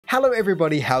Hello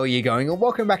everybody, how are you going? And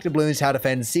welcome back to Bloons Tower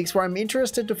Defence 6, where I'm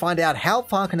interested to find out how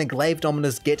far can a glaive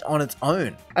dominus get on its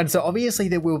own. And so obviously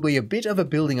there will be a bit of a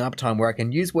building up time where I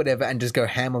can use whatever and just go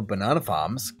ham on banana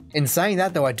farms. In saying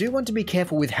that though, I do want to be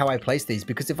careful with how I place these,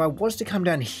 because if I was to come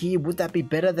down here, would that be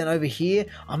better than over here?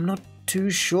 I'm not too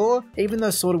sure. Even though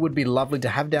sorta would be lovely to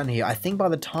have down here, I think by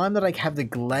the time that I have the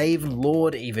glaive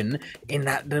lord even in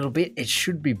that little bit, it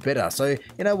should be better. So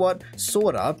you know what,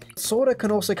 sorta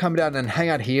can also come down and hang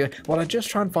out here while I just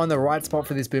try and find the right spot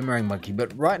for this boomerang monkey.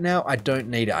 But right now I don't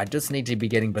need it, I just need to be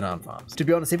getting banana farms. To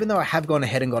be honest, even though I have gone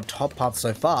ahead and got top paths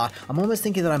so far, I'm almost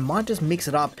thinking that I might just mix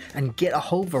it up and get a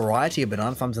whole variety of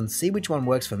banana farms and see which one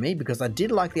works for me, because I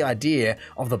did like the idea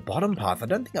of the bottom path. I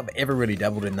don't think I've ever really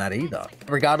dabbled in that either.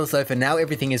 Regardless though, for now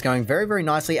everything is going very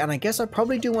nicely, and I guess I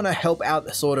probably do want to help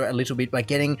out sorta a little bit by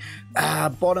getting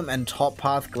bottom and top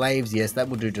path glaives. Yes, that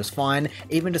will do just fine.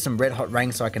 Even just some red hot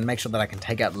rings so I can make sure that I can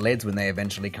take out leads when they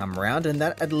eventually come around, and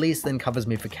that at least then covers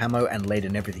me for camo and lead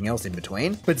and everything else in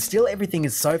between. But still, everything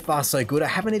is so far so good. I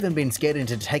haven't even been scared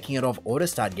into taking it off auto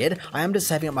start yet. I am just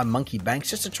saving up my monkey banks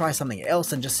just to try something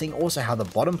else and just seeing also how the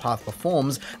bottom path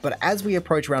performs. But as we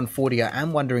approach round 40, I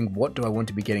am wondering what do I want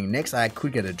to be getting next. I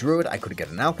could get a druid, I could get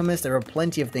an alchemist. There are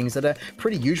plenty of things that are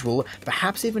pretty usual.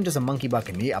 Perhaps even just a monkey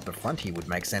buccaneer up the front here would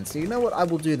make sense. So you know what, I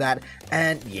will do that.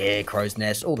 And yeah, crow's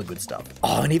nest, all the good stuff.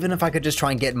 Oh, and even if I could just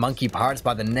try and get monkey pirates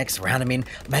by the next round, I mean,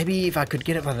 maybe if I could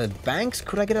get it by the banks,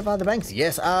 could I get it by the banks?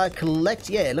 Yes,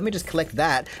 collect, yeah, let me just collect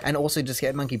that and also just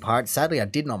get monkey pirates. Sadly, I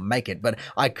did not make it, but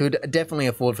I could definitely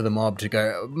afford for the mob to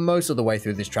go most of the way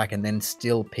through this track and then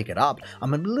still pick it up.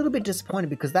 I'm a little bit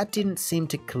disappointed because that didn't seem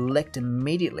to collect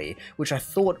immediately, which I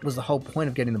thought was the whole point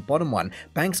of getting the bottom one.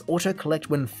 Banks auto collect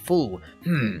when full.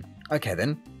 Okay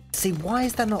then. See, why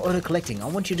is that not auto-collecting? I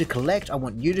want you to collect, I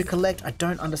want you to collect, I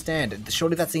don't understand.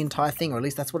 Surely that's the entire thing, or at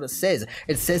least that's what it says.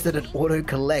 It says that it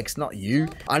auto-collects, not you.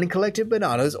 Uncollected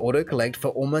bananas auto-collect for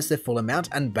almost their full amount,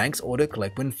 and banks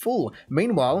auto-collect when full.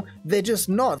 Meanwhile, they're just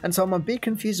not. And so I'm a bit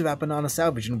confused about banana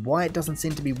salvage and why it doesn't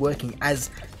seem to be working as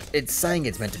it's saying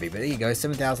it's meant to be. But there you go,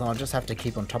 7,000, I'll just have to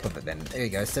keep on top of it then. There you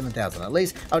go, 7,000 at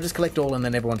least. I'll just collect all and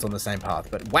then everyone's on the same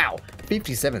path. But wow,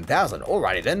 57,000,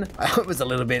 alrighty then. It was a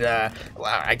little bit, well,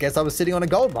 I guess I was sitting on a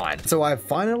gold mine. So I've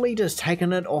finally just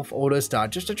taken it off auto start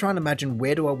just to try and imagine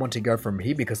where do I want to go from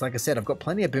here, because like I said, I've got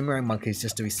plenty of boomerang monkeys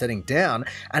just to be setting down,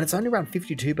 and it's only around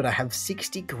 52, but I have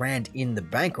 60 grand in the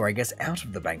bank, or I guess out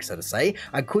of the bank, so to say.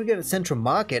 I could get a central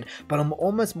market, but I'm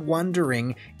almost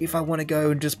wondering if I want to go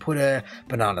and just put a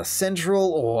banana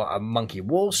central or a monkey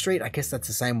wall street. I guess that's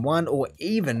the same one, or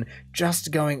even just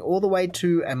going all the way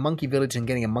to a monkey village and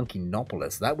getting a monkey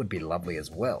nopolis. That would be lovely as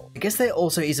well. I guess there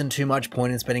also isn't too much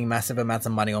point in spending massive amounts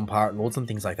of money on pirate lords and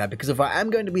things like that, because if I am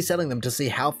going to be selling them to see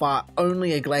how far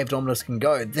only a glaive dominus can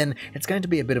go, then it's going to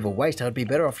be a bit of a waste. I would be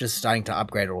better off just starting to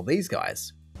upgrade all these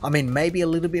guys. I mean, maybe a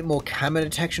little bit more camo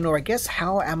detection, or I guess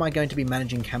how am I going to be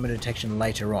managing camo detection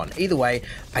later on? Either way,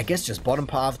 I guess just bottom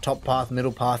path, top path,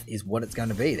 middle path is what it's going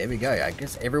to be. There we go. I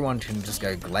guess everyone can just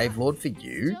go glaive lord for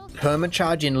you.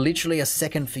 Permacharge in literally a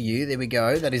second for you. There we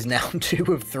go. That is now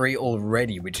 2 of 3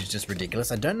 already, which is just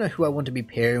ridiculous. I don't know who I want to be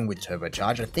pairing with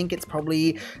turbocharge. I think it's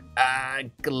probably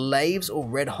glaives or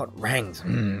red hot rangs.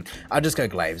 I'll just go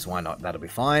glaives. Why not? That'll be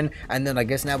fine. And then I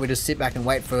guess now we just sit back and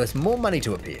wait for more money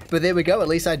to appear. But there we go. At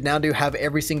least I now do have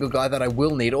every single guy that I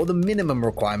will need, or the minimum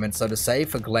requirements, so to say,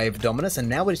 for glaive dominus, and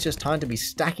now it's just time to be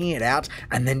stacking it out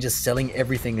and then just selling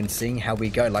everything and seeing how we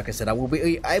go. Like I said, I will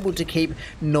be able to keep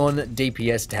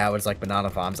non-DPS towers like banana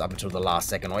farms up until the last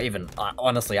second, or even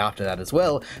honestly after that as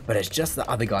well, but it's just the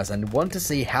other guys. I want to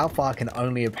see how far can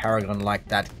only a paragon like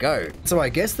that go. So I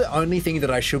guess the only thing that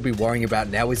I should be worrying about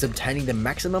now is obtaining the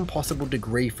maximum possible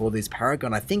degree for this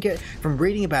paragon. I think from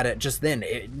reading about it just then,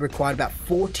 it required about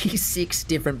 46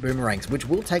 different boomerangs, which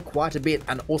will take quite a bit,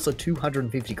 and also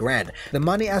 250 grand. The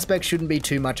money aspect shouldn't be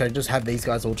too much. I just have these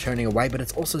guys all churning away, but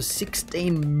it's also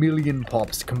 16 million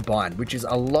pops combined, which is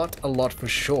a lot for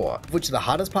sure. Which the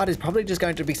hardest part is probably just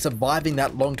going to be surviving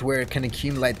that long to where it can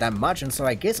accumulate that much. And so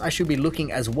I guess I should be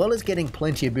looking, as well as getting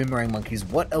plenty of boomerang monkeys,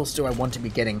 what else do I want to be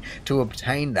getting to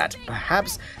obtain that?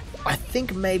 Perhaps, I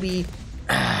think maybe,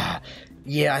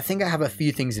 yeah, I think I have a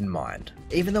few things in mind.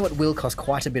 Even though it will cost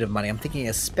quite a bit of money, I'm thinking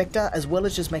a Spectre, as well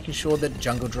as just making sure that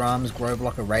Jungle Drums, Grove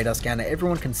Locker, Radar Scanner,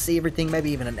 everyone can see everything,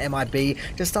 maybe even an MIB.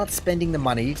 Just start spending the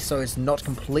money so it's not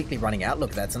completely running out.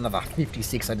 Look, that's another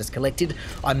 56 I just collected.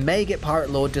 I may get Pirate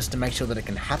Lord just to make sure that it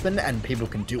can happen and people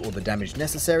can do all the damage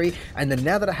necessary. And then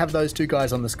now that I have those two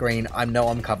guys on the screen, I know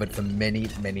I'm covered for many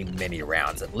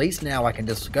rounds. At least now I can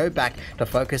just go back to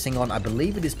focusing on, I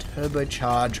believe it is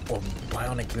Turbocharge or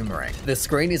Bionic Boomerang. The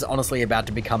screen is honestly about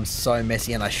to become so messy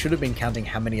messy, and I should have been counting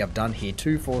how many I've done here.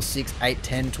 2, 4, 6, 8,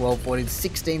 10, 12, 14,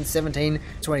 16, 17,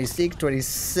 26,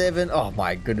 27. Oh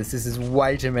my goodness, this is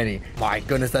way too many. My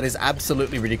goodness, that is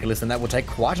absolutely ridiculous, and that will take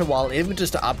quite a while, even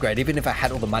just to upgrade. Even if I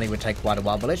had all the money, it would take quite a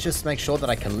while. But let's just make sure that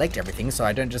I collect everything so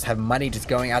I don't just have money just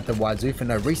going out the wazoo for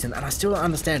no reason. And I still don't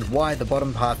understand why the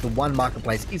bottom part, the one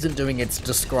marketplace, isn't doing its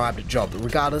described job.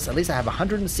 Regardless, at least I have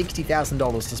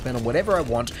 $160,000 to spend on whatever I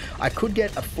want. I could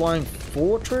get a flying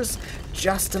fortress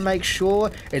just to make sure.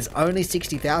 It's only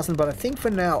 60,000, but I think for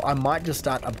now I might just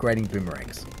start upgrading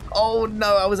boomerangs. Oh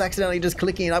no, I was accidentally just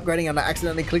clicking and upgrading, and I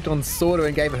accidentally clicked on Sorter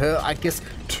and gave her, I guess,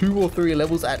 2 or 3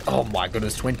 levels at, oh my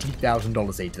goodness,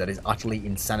 $20,000 each. That is utterly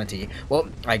insanity. Well,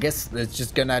 I guess it's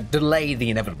just gonna delay the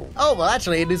inevitable. Oh, well,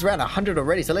 actually, it is around 100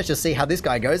 already, so let's just see how this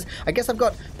guy goes. I guess I've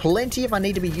got plenty if I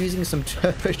need to be using some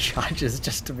turbochargers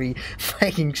just to be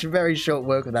making very short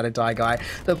work of that entire guy.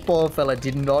 The poor fella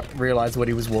did not realize what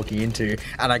he was walking into,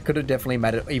 and I could have definitely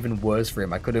made it even worse for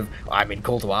him. I could have, I mean,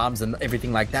 call to arms and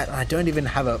everything like that, and I don't even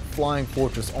have a flying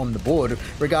fortress on the board.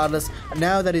 Regardless,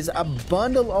 now that is a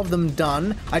bundle of them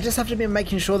done, I just have to be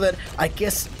making sure that, I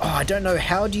guess, oh, I don't know,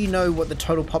 how do you know what the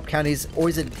total pop count is, or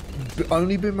is it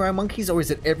only boomerang monkeys, or is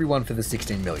it everyone for the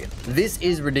 16 million? This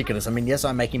is ridiculous. I mean, yes,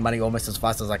 I'm making money almost as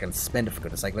fast as I can spend it, for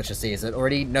goodness sake. Let's just see, is it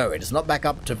already? No, it is not back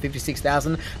up to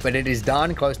 56,000, but it is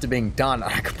darn close to being done.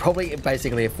 I could probably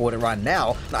basically afford it right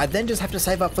now. I then just have to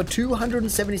save up for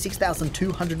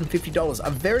 $276,250, a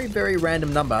very, very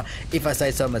random number, if I say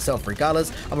so myself.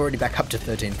 Regardless, I'm already back up to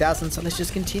 13,000, so let's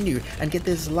just continue and get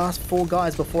these last 4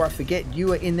 guys before I forget.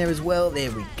 You are in there as well.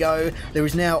 There we go. There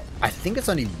is now, I think it's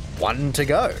only 1 to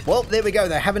go. Well, there we go.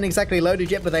 They haven't exactly loaded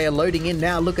yet, but they are loading in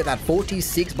now. Look at that.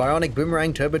 46 bionic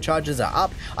boomerang turbochargers are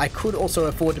up. I could also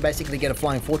afford to basically get a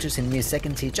flying fortress in mere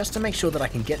seconds here, just to make sure that I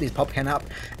can get these pop count up.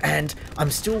 And I'm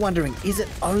still wondering, is it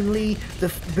only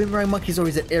the boomerang monkeys, or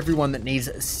is it everyone that needs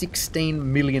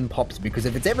 16 million pops? Because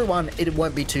if it's everyone, it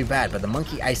won't be too bad, but the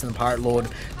monkey ace and the pirate lord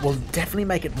will definitely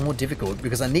make it more difficult,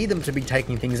 because I need them to be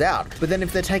taking things out. But then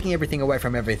if they're taking everything away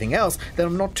from everything else, then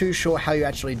I'm not too sure how you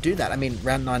actually do that. I mean,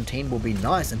 round 19 will be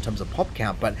nice in terms of pop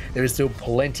count, but there is still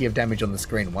plenty of damage on the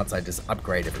screen once I just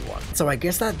upgrade everyone. So I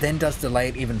guess that then does delay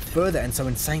it even further. And so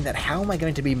in saying that, how am I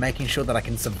going to be making sure that I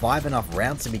can survive enough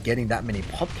rounds to be getting that many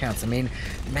pop counts? I mean,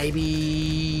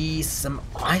 maybe some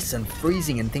ice and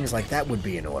freezing and things like that would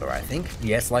be in order, I think.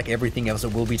 Yes, like everything else,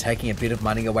 it will be taking a bit of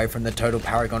money away from the total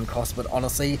Paragon cost, but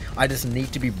honestly, I just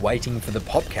need to be waiting for the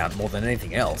pop count more than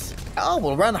anything else. Oh,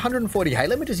 well, around 140. Hey,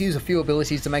 let me just use a few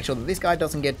abilities to make sure that this guy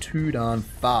doesn't get too darn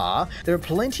far. There are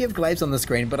plenty of glaives on the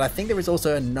screen, but I think there is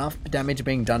also enough damage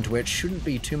being done to where it shouldn't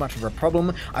be too much of a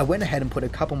problem. I went ahead and put a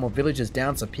couple more villagers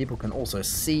down so people can also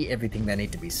see everything they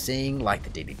need to be seeing, like the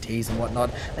DDTs and whatnot.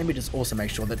 Let me just also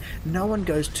make sure that no one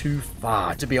goes too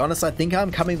far. To be honest, I think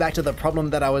I'm coming back to the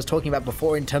problem that I was talking about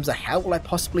before in terms of how will I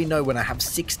possibly know when I have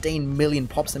 16 million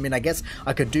pops. I mean, I guess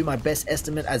I could do my best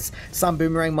estimate, as some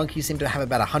boomerang monkeys seem to have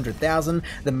about 100,000.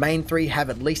 The main 3 have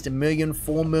at least 1 million,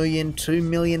 4 million, 2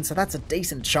 million, so that's a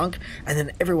decent chunk. And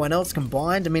then everyone else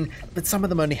combined, I mean, but some of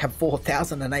them only have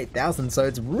 4,000 and 8,000, so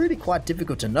it's really quite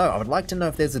difficult to know. I would like to know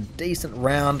if there's a decent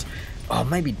round, oh,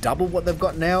 maybe double what they've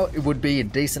got now. It would be a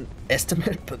decent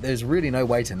estimate, but there's really no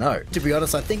way to know. To be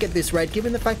honest, I think at this rate,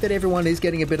 given the fact that everyone is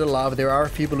getting a bit of love, there are a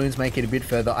few balloons making it a bit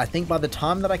further, I think by the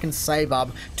time that I can save up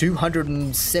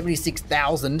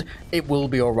 276,000, it will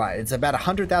be alright. It's about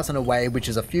 100,000 away, which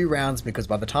is a few rounds, because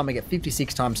by the time I get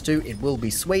 56 times 2, it will be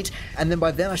sweet, and then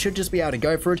by then I should just be able to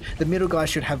go for it. The middle guy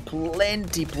should have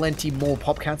plenty more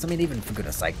pop counts. I mean, even for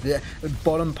goodness sake, the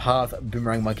bottom path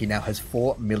boomerang monkey now has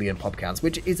 4 million pop counts,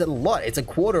 which is a lot. It's a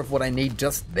quarter of what I need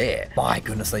just there. My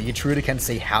goodness, though, you truly can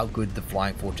see how good the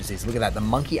flying fortress is. Look at that. The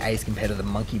monkey ace compared to the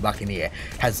monkey buccaneer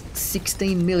has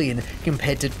 16 million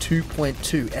compared to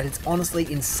 2.2, and it's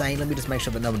honestly insane. Let me just make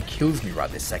sure that no one kills me right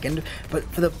this second. But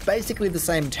for the basically the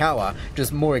same tower,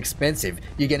 just more expensive,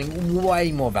 you're getting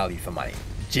way more value for money.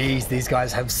 Jeez, these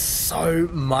guys have so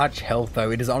much health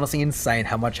though. It is honestly insane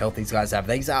how much health these guys have.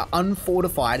 These are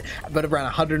unfortified, but around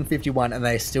 151, and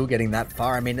they're still getting that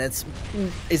far. I mean, is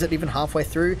it even halfway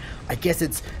through? I guess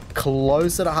it's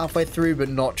closer to halfway through, but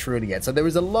not truly yet. So there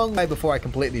is a long way before I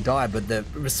completely die, but the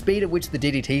speed at which the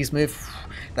DDTs move,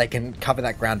 they can cover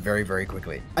that ground very, very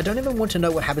quickly. I don't even want to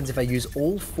know what happens if I use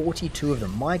all 42 of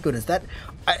them. My goodness, that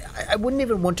I wouldn't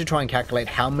even want to try and calculate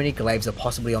how many glaives are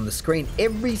possibly on the screen.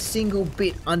 Every single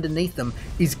bit underneath them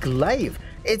is glaive.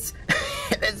 It's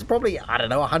There's probably, I don't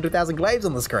know, 100,000 glaives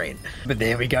on the screen. But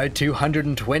there we go,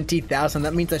 220,000.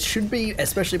 That means that should be,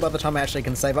 especially by the time I actually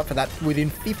can save up for that, within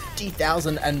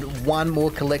 50,000 and one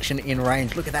more collection in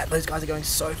range. Look at that, those guys are going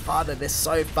so far, they're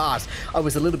so fast. I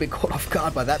was a little bit caught off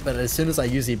guard by that, but as soon as I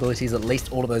use the abilities, at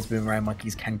least all of those boomerang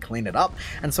monkeys can clean it up.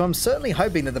 And so I'm certainly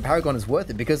hoping that the Paragon is worth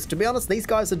it, because to be honest, these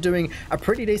guys are doing a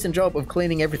pretty decent job of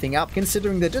cleaning everything up,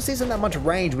 considering there just isn't that much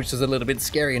range, which is a little bit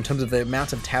scary in terms of the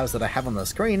amount of towers that I have on the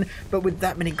screen. But with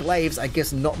that many glaives, I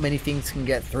guess not many things can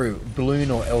get through, Bloon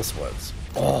or elseworlds.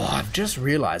 Oh, I've just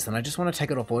realized, and I just want to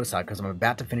take it off autoside because I'm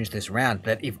about to finish this round,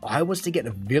 that if I was to get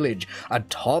a village, a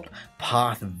top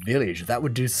path village, that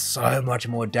would do so much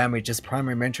more damage, just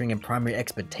primary mentoring and primary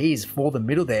expertise for the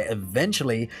middle there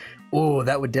eventually. Oh,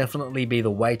 that would definitely be the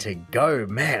way to go,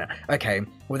 man. Okay,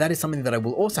 well, that is something that I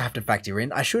will also have to factor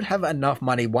in. I should have enough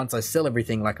money once I sell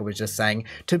everything, like I was just saying,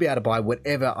 to be able to buy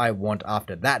whatever I want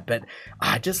after that. But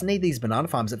I just need these banana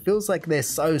farms. It feels like they're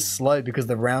so slow because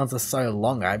the rounds are so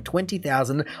long. I have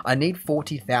 20,000. I need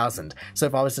 40,000. So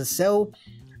if I was to sell,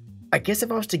 I guess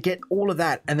if I was to get all of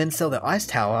that and then sell the ice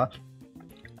tower,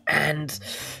 and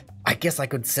I guess I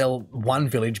could sell one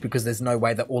village because there's no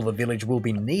way that all the village will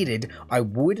be needed, I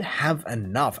would have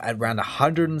enough at around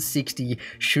 160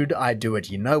 should I do it.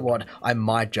 You know what? I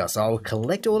might just. I'll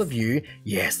collect all of you.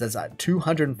 Yes, that's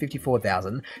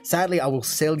 254,000. Sadly, I will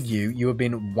sell you. You have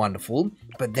been wonderful.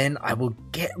 But then I will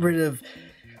get rid of...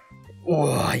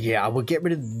 Oh, yeah, I will get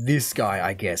rid of this guy,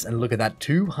 I guess. And look at that,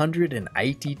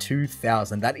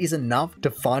 282,000. That is enough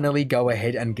to finally go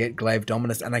ahead and get Glaive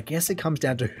Dominus. And I guess it comes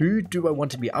down to who do I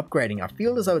want to be upgrading. I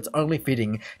feel as though it's only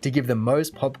fitting to give the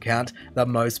most pop count, the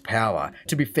most power.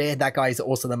 To be fair, that guy is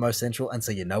also the most central. And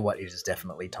so you know what? It is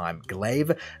definitely time.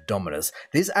 Glaive Dominus.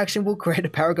 This action will create a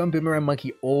Paragon Boomerang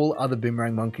Monkey. All other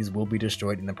Boomerang Monkeys will be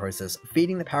destroyed in the process,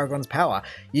 feeding the Paragon's power.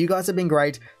 You guys have been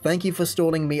great. Thank you for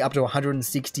stalling me up to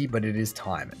 160, but it is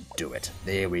time. Do it.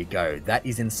 There we go. That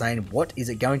is insane. What is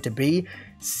it going to be?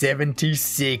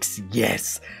 76.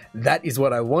 Yes, that is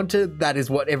what I wanted. That is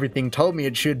what everything told me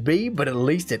it should be, but at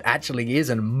least it actually is.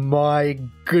 And my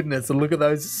goodness, look at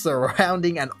those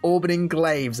surrounding and orbiting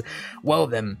glaives. Well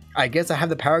then, I guess I have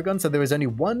the Paragon, so there is only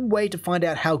one way to find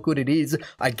out how good it is.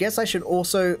 I guess I should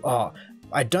also... Oh,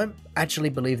 I don't actually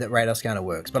believe that radar scanner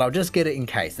works, but I'll just get it in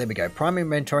case. There we go. Primary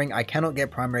mentoring. I cannot get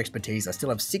primary expertise. I still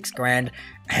have 6 grand,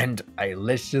 and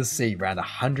let's just see, around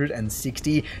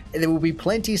 160. There will be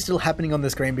plenty still happening on the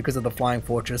screen because of the flying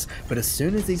fortress, but as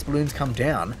soon as these balloons come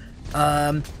down,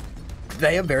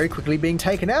 they are very quickly being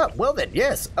taken out. Well then,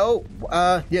 yes. Oh,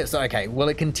 yes, okay. Well,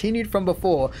 it continued from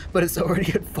before, but it's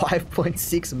already at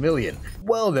 5.6 million.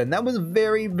 Well then, that was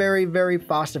very, very, very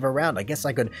fast of a round. I guess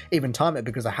I could even time it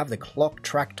because I have the clock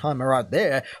track timer right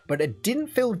there, but it didn't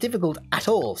feel difficult at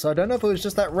all. So I don't know if it was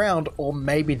just that round or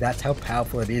maybe that's how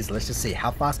powerful it is. Let's just see. How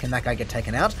fast can that guy get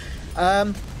taken out?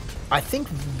 I think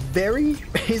very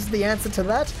is the answer to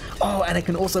that. Oh, and it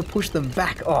can also push them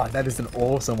back. Oh, that is an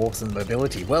awesome, awesome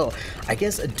ability. Well, I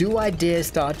guess, do I dare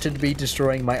start to be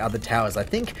destroying my other towers? I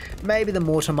think maybe the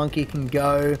Mortar Monkey can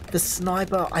go. The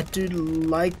Sniper, I do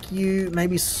like you.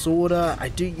 Maybe Sorter,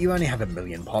 you only have 1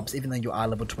 million pops. Even though you are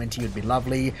level 20, it would be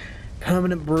lovely.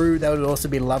 Permanent Brew, that would also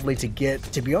be lovely to get.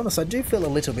 To be honest, I do feel a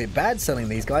little bit bad selling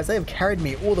these guys. They have carried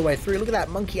me all the way through. Look at that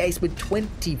Monkey Ace with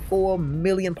 24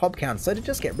 million pop counts. So to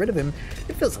just get rid of him,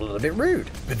 it feels a little bit rude.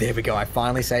 But there we go. I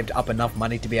finally saved up enough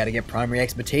money to be able to get primary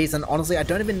expertise. And honestly, I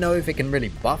don't even know if it can really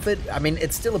buff it. I mean,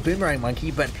 it's still a Boomerang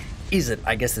Monkey, but is it?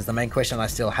 I guess is the main question I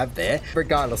still have there.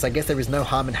 Regardless, I guess there is no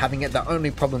harm in having it. The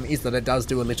only problem is that it does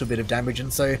do a little bit of damage,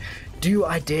 and so do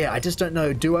I dare? I just don't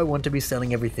know. Do I want to be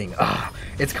selling everything?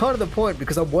 It's kind of the point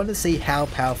because I want to see how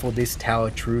powerful this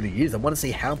tower truly is. I want to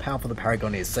see how powerful the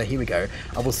Paragon is. So here we go.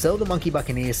 I will sell the Monkey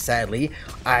Buccaneer, sadly.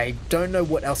 I don't know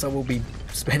what else I will be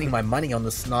spending my money on.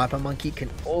 The Sniper Monkey can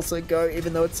also go,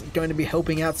 even though it's going to be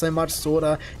helping out so much.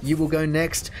 Sorta, you will go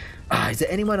next. Is there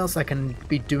anyone else I can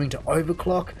be doing to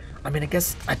overclock? I mean, I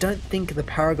guess I don't think the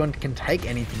Paragon can take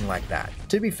anything like that.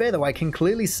 To be fair though, I can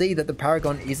clearly see that the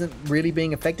Paragon isn't really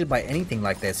being affected by anything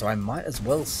like that, so I might as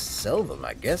well sell them,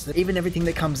 I guess. Even everything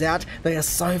that comes out, they are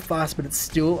so fast, but it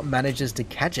still manages to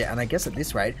catch it, and I guess at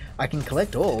this rate, I can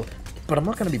collect all, but I'm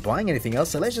not going to be buying anything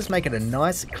else, so let's just make it a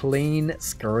nice clean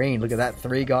screen. Look at that,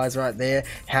 3 guys right there.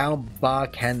 How far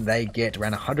can they get?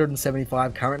 Around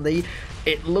 175 currently.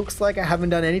 It looks like I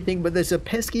haven't done anything, but there's a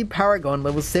pesky Paragon,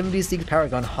 level 76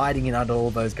 Paragon, hiding in under all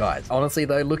of those guys. Honestly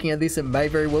though, looking at this, it may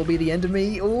very well be the end of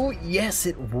me. Oh, yes,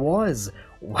 it was.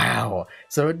 Wow,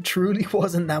 so it truly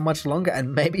wasn't that much longer,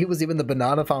 and maybe it was even the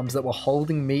banana farms that were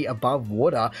holding me above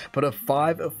water, but a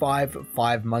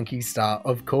 555 monkey star,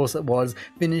 of course it was,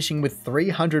 finishing with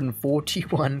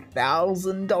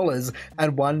 $341,000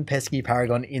 and one pesky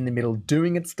Paragon in the middle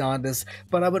doing its darndest.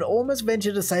 But I would almost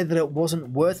venture to say that it wasn't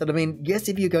worth it. I mean, yes,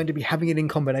 if you're going to be having it in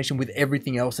combination with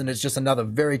everything else and it's just another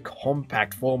very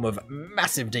compact form of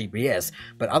massive DPS,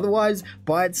 but otherwise,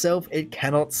 by itself, it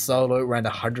cannot solo around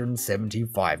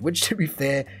 175, which to be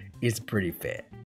fair, is pretty fair.